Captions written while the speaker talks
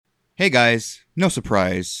Hey guys, no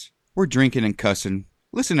surprise. We're drinking and cussing.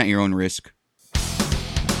 Listen at your own risk.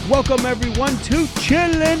 Welcome everyone to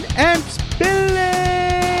Chillin' and Spillin'.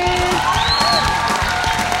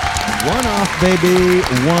 One off, baby.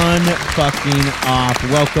 One fucking off.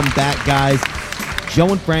 Welcome back, guys. Joe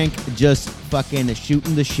and Frank just fucking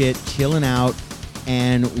shooting the shit, chilling out,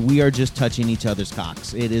 and we are just touching each other's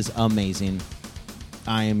cocks. It is amazing.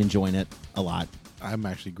 I am enjoying it a lot. I'm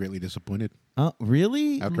actually greatly disappointed. Oh,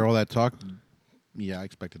 really? After all that talk, yeah, I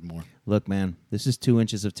expected more. Look, man, this is 2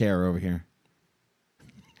 inches of terror over here.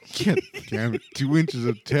 Yeah, damn it, 2 inches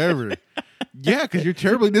of terror. Yeah, because you're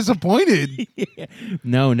terribly disappointed.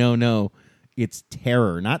 No. It's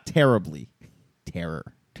terror, not terribly.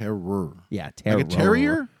 Terror. Terror. Yeah, terror. Like a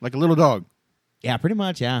terrier? Like a little dog. Yeah, pretty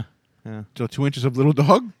much, yeah. So 2 inches of little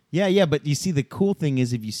dog? Yeah, but you see, the cool thing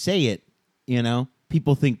is if you say it,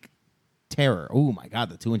 people think terror. Oh, my God,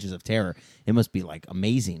 the 2 inches of terror. It must be, like,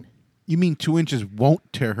 amazing. You mean 2 inches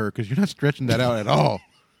won't tear her because you're not stretching that out at all.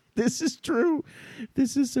 This is true.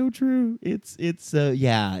 This is so true. It's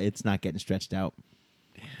not getting stretched out.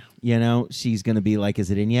 She's going to be like,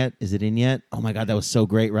 is it in yet? Is it in yet? Oh, my God, that was so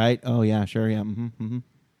great, right? Oh, yeah, sure, yeah. Mm-hmm.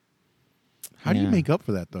 How do you make up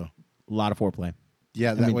for that, though? A lot of foreplay.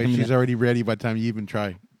 Yeah, that way she's already ready by the time you even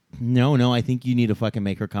try. No, I think you need to fucking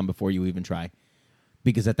make her come before you even try.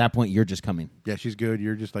 Because at that point, you're just coming. Yeah, she's good.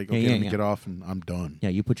 You're just like, okay, let me get off and I'm done. Yeah,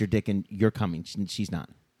 you put your dick in, you're coming. She's not.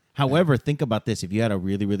 However, think about this. If you had a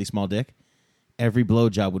really, really small dick, every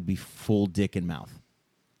blowjob would be full dick in mouth.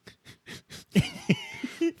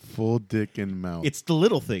 Full dick in mouth. It's the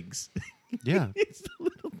little things. Yeah. It's the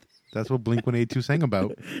little things. That's what Blink-182 sang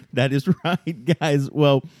about. That is right, guys.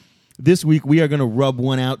 Well, this week we are going to rub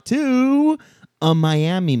one out to a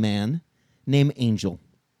Miami man named Angel.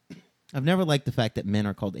 I've never liked the fact that men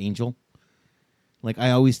are called Angel. Like,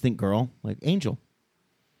 I always think girl, like Angel.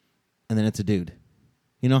 And then it's a dude.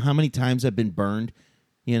 You know how many times I've been burned,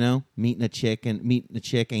 meeting a chick,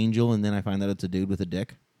 Angel, and then I find that it's a dude with a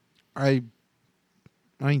dick? I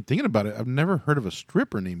ain't thinking about it. I've never heard of a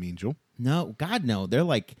stripper named Angel. No, God, no. They're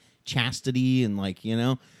like Chastity and like,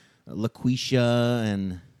 LaQuisha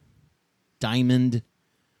and Diamond.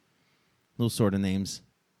 Those sort of names.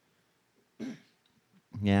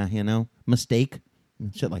 Yeah, Mistake.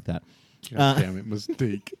 Shit like that. God damn it,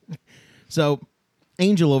 Mistake. So,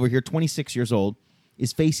 Angel over here, 26 years old,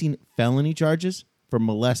 is facing felony charges for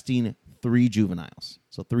molesting 3 juveniles.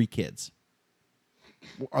 So 3 kids.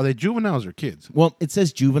 Are they juveniles or kids? Well, it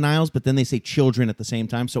says juveniles, but then they say children at the same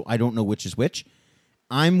time, so I don't know which is which.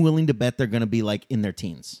 I'm willing to bet they're going to be like in their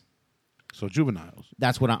teens. So juveniles.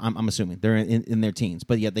 That's what I'm assuming. They're in their teens.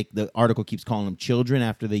 But yet the article keeps calling them children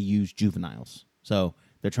after they use juveniles. So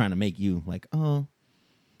they're trying to make you like, oh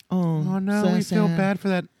no, so we feel sad. bad for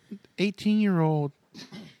that 18-year-old.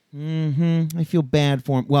 I feel bad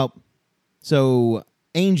for him. Well, so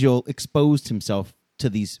Angel exposed himself to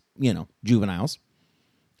these, juveniles,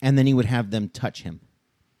 and then he would have them touch him.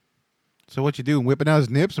 So what you do? Whipping out his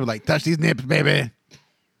nips? Or like, touch these nips, baby.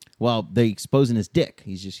 Well, they exposing his dick.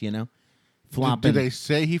 He's just, flopping. Do they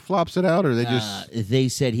say he flops it out, or they just... They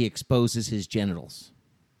said he exposes his genitals.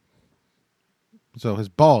 So his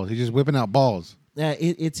balls. He's just whipping out balls.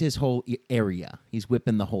 It's his whole area. He's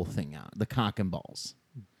whipping the whole thing out. The cock and balls.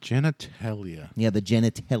 Genitalia. Yeah, the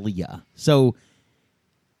genitalia. So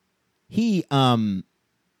he, in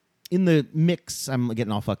the mix, I'm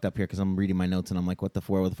getting all fucked up here because I'm reading my notes and I'm like, where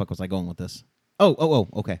the fuck was I going with this? Oh,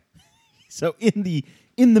 okay. So in the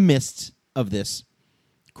midst of this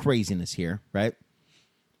craziness here, right?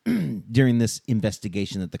 During this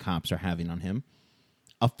investigation that the cops are having on him,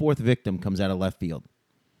 a 4th victim comes out of left field,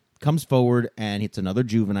 comes forward, and hits another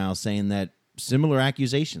juvenile saying that similar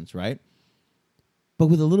accusations, right? But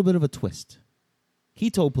with a little bit of a twist.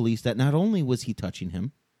 He told police that not only was he touching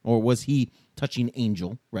him, or was he touching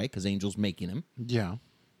Angel, right? Because Angel's making him. Yeah.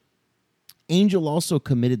 Angel also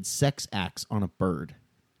committed sex acts on a bird.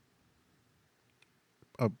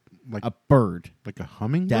 A bird. Like a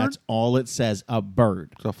hummingbird? That's all it says, a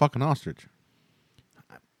bird. So a fucking ostrich.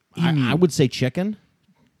 I would say chicken.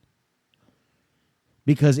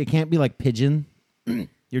 Because it can't be like pigeon.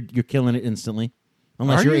 You're killing it instantly.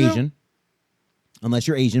 Unless you're Asian. Unless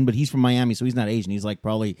you're Asian, but he's from Miami, so he's not Asian. He's like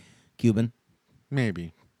probably Cuban.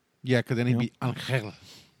 Maybe. Yeah, because then he'd be Angel.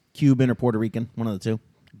 Cuban or Puerto Rican, one of the two.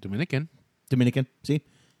 Dominican. See?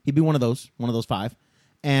 He'd be one of those 5.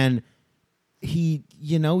 And he,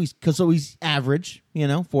 he's average,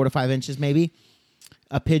 4 to 5 inches maybe.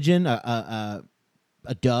 A pigeon, a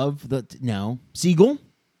dove, seagull.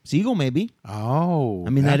 Seagull, maybe. Oh. I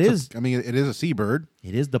mean, it is a seabird.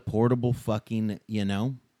 It is the portable fucking,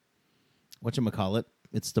 whatchamacallit.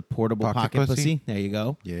 It's the portable Pocket pocket pussy? pussy. There you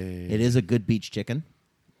go. Yeah. It is a good beach chicken.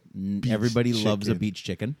 Everybody loves a chicken. beach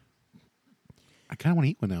chicken. I kind of want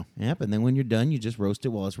to eat one now. Yep, and then when you're done, you just roast it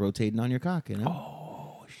while it's rotating on your cock, you know?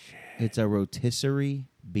 Oh, shit. It's a rotisserie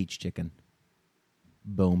beach chicken.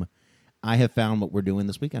 Boom. I have found what we're doing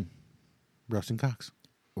this weekend. Roasting cocks.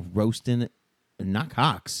 Roasting, not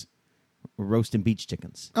cocks. We're roasting beach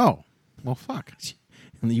chickens. Oh, well, fuck.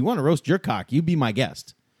 You want to roast your cock, you be my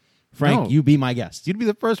guest. Frank, No. you be my guest. You'd be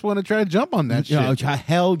the first one to try to jump on that Oh, shit.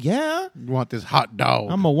 hell yeah. You want this hot dog.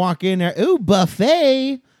 I'm going to walk in there. Ooh,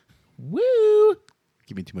 buffet. Woo.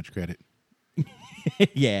 Give me too much credit.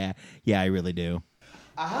 Yeah, I really do.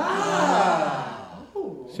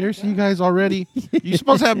 Seriously, you guys already? You're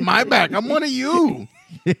supposed to have my back. I'm one of you.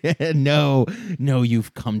 No,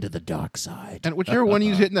 you've come to the dark side. And whichever one of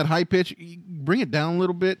you's hitting that high pitch, you bring it down a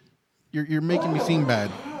little bit. You're making me seem bad.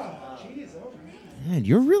 Man,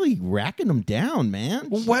 you're really racking them down, man.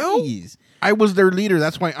 Well, Jeez. I was their leader.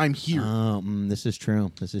 That's why I'm here. This is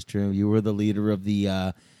true. This is true. You were the leader of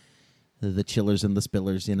the chillers and the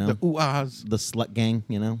spillers, you know? The ooh-ahs. The slut gang,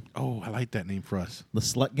 you know? Oh, I like that name for us. The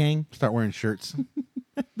slut gang? Start wearing shirts.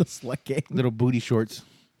 The slut gang. Little booty shorts.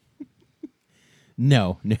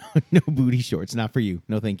 No booty shorts. Not for you.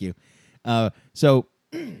 No, thank you. So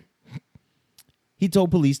he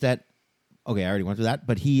told police that, okay, I already went through that,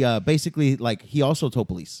 but he basically, like, he also told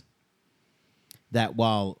police that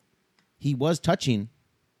while he was touching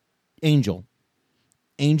Angel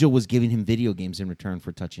was giving him video games in return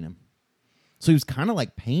for touching him. So he was kind of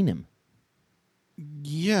like paying him.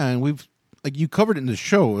 Yeah, and we've, like, you covered it in the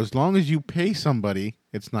show. As long as you pay somebody,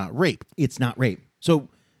 it's not rape. It's not rape. So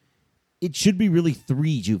it should be really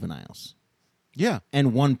 3 juveniles Yeah.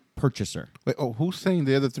 and 1 purchaser. Wait, who's saying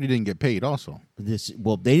the other 3 didn't get paid also?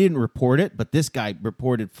 Well, they didn't report it, but this guy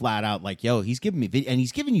reported flat out like, yo, he's giving me and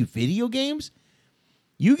he's giving you video games.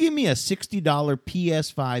 You give me a $60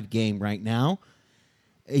 PS5 game right now,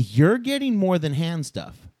 you're getting more than hand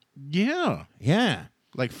stuff. Yeah. Yeah.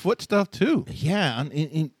 Like foot stuff, too. Yeah.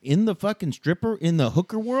 In the fucking stripper, in the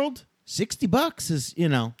hooker world, $60 is, you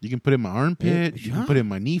know. You can put it in my armpit. You can put it in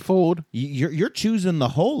my knee fold. You're choosing the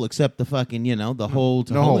hole except the fucking, you know, the hole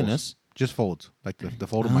to No holiness. holes. Just folds. Like the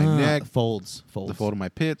fold of my neck, Folds. the fold of my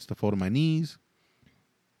pits, the fold of my knees.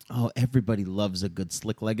 Oh, everybody loves a good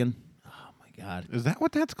slick legging. Oh, my God. Is that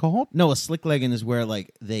what that's called? No, a slick legging is where,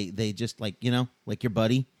 like, they just, like, you know, like your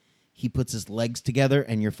buddy, he puts his legs together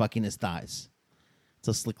and you're fucking his thighs. It's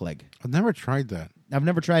a slick leg. I've never tried that. I've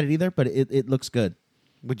never tried it either, but it looks good.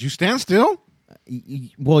 Would you stand still?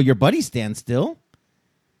 Well, your buddy stands still.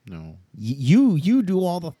 No. You do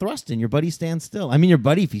all the thrusting. Your buddy stands still. I mean, your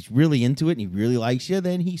buddy, if he's really into it and he really likes you,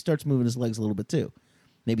 then he starts moving his legs a little bit too.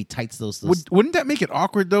 Maybe tights those. Wouldn't that make it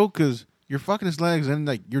awkward though? Because you're fucking his legs and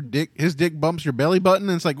like his dick bumps your belly button,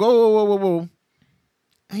 and it's like whoa.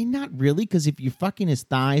 Not really, because if you're fucking his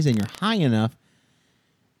thighs and you're high enough,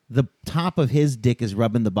 the top of his dick is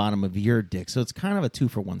rubbing the bottom of your dick, so it's kind of a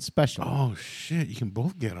 2-for-1 special. Oh shit! You can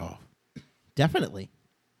both get off. Definitely.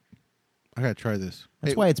 I gotta try this.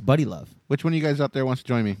 That's Hey, why it's buddy love. Which one of you guys out there wants to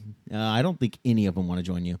join me? I don't think any of them want to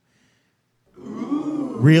join you.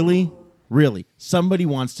 Really? Somebody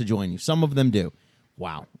wants to join you. Some of them do.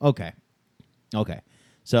 Wow. Okay.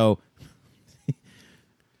 So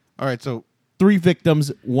All right, so 3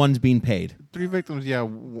 victims, 1's being paid. 3 victims. Yeah,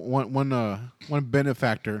 one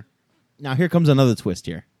benefactor. Now here comes another twist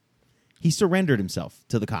here. He surrendered himself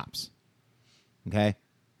to the cops. Okay?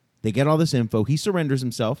 They get all this info. He surrenders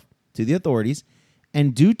himself to the authorities,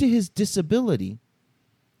 and due to his disability,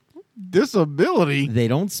 they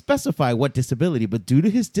don't specify what disability, but due to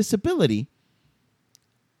his disability,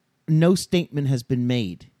 no statement has been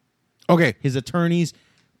made. Okay, His attorneys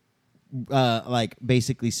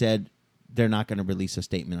basically said they're not going to release a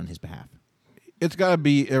statement on his behalf. it's got to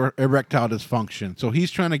be erectile dysfunction. So he's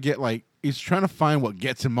trying to find what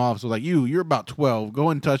gets him off. So like you're about 12. Go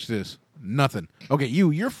and touch this. Nothing. Okay,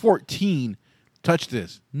 you're 14. Touch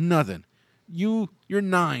this. Nothing. You're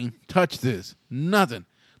 9. Touch this. Nothing.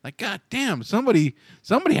 Like, god damn, somebody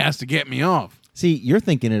has to get me off. See, you're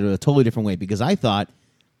thinking it a totally different way, because I thought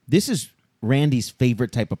this is Randy's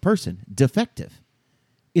favorite type of person, defective.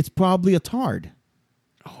 It's probably a tard.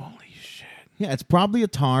 Holy shit. Yeah, it's probably a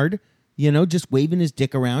tard, you know, just waving his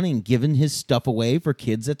dick around and giving his stuff away for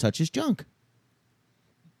kids that touch his junk.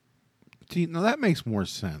 See, now that makes more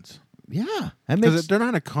sense. Yeah. That Because makes, if they're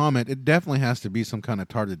not a comment, it definitely has to be some kind of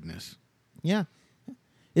tardedness. yeah.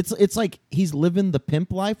 It's like he's living the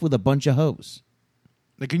pimp life with a bunch of hoes.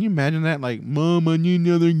 Like, can you imagine that? Like, Mom, I need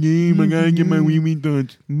another game. I gotta get my wee-wee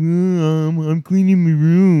touched. I'm cleaning my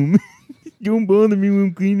room. Don't bother me when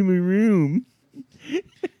I'm cleaning my room.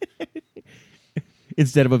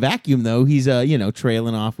 Instead of a vacuum, though, he's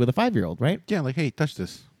trailing off with a 5-year-old, right? Yeah, like, hey, touch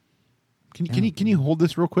this. Can you hold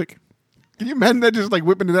this real quick? Can you imagine that just like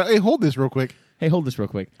whipping it out? Hey, hold this real quick. Hey, hold this real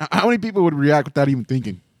quick. How many people would react without even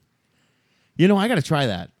thinking? I got to try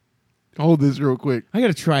that. Hold this real quick. I got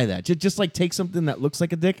to try that. Just like take something that looks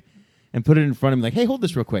like a dick and put it in front of me, like, hey, hold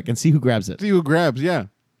this real quick, and see who grabs it. See who grabs, yeah.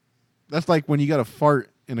 That's like when you got to fart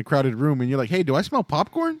in a crowded room and you're like, hey, do I smell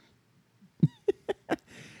popcorn?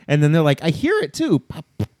 And then they're like, I hear it too. Pop.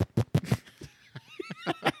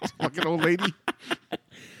 Fucking old lady.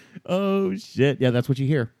 Oh, shit. Yeah, that's what you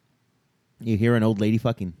hear. You hear an old lady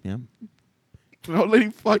fucking. Yeah. An old lady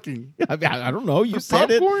fucking. I don't know. You For said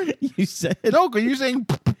popcorn? it. You said it. No, because you're saying...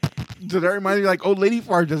 Does that remind you like old lady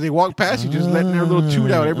farts as they walk past you, just letting their little toot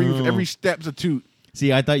out. Every step's a toot.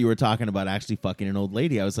 See, I thought you were talking about actually fucking an old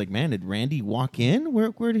lady. I was like, man, did Randy walk in?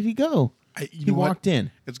 Where did he go? He walked in.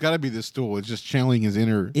 It's got to be this stool. It's just channeling his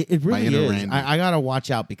inner. It my really inner is. Randy. I gotta watch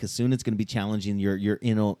out because soon it's gonna be challenging your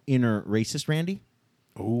inner racist Randy,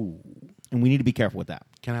 Oh, and we need to be careful with that.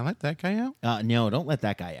 can I let that guy out? No, don't let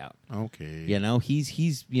that guy out. Okay.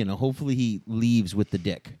 He's hopefully he leaves with the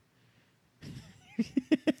dick.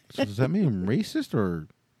 So does that mean I'm racist or?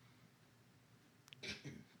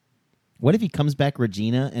 What if he comes back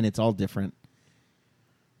Regina and it's all different?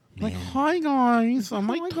 Like, Man. hi guys, I'm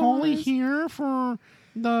Hi, like totally guys. here for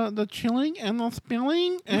the chilling and the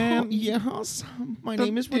spilling and Yes, my the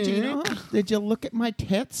name is Regina. dick. Did you look at my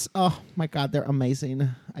tits? Oh my God, they're amazing.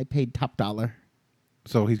 I paid top dollar.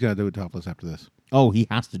 So he's gonna do it topless after this. Oh, he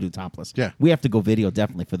has to do topless. Yeah. We have to go video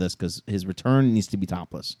definitely for this because his return needs to be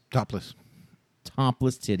topless. Topless,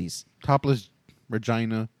 Topless titties. topless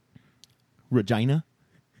Regina. Regina?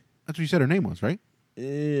 That's what you said her name was, right?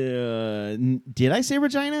 Did I say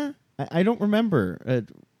Regina? I don't remember.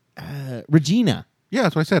 Regina. Yeah,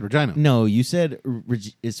 that's what I said, Regina. No, you said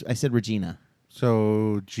I said Regina.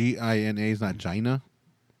 So Gina is not Gina.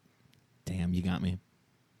 Damn, you got me.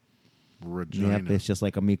 Regina. Yep, it's just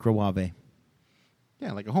like a microwave.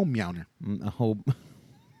 Yeah, like a home meowner. A home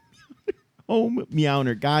home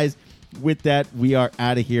meowner. Guys, with that, we are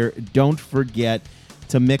out of here. Don't forget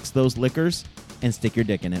to mix those liquors and stick your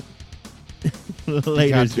dick in it.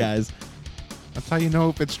 Later, to. guys. That's how you know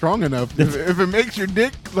if it's strong enough. If it makes your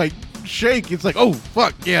dick like shake, it's like, oh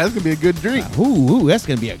fuck, yeah, that's gonna be a good drink. Ooh, that's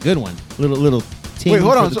gonna be a good one. Little ting. Wait,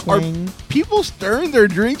 hold for on. the So are twang. people stirring their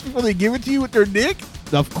drinks before they give it to you with their dick?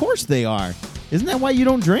 Of course they are. Isn't that why you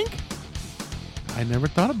don't drink? I never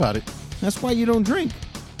thought about it. That's why you don't drink.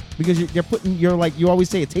 Because you're like, you always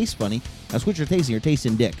say it tastes funny. That's what you're tasting. You're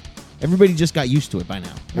tasting dick. Everybody just got used to it by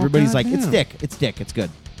now. Everybody's like, it's goddamn. dick. It's good.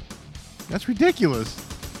 That's ridiculous.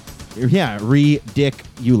 Yeah,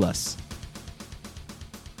 ridiculous.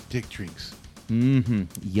 Dick drinks. Mm-hmm.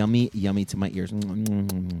 Yummy to my ears.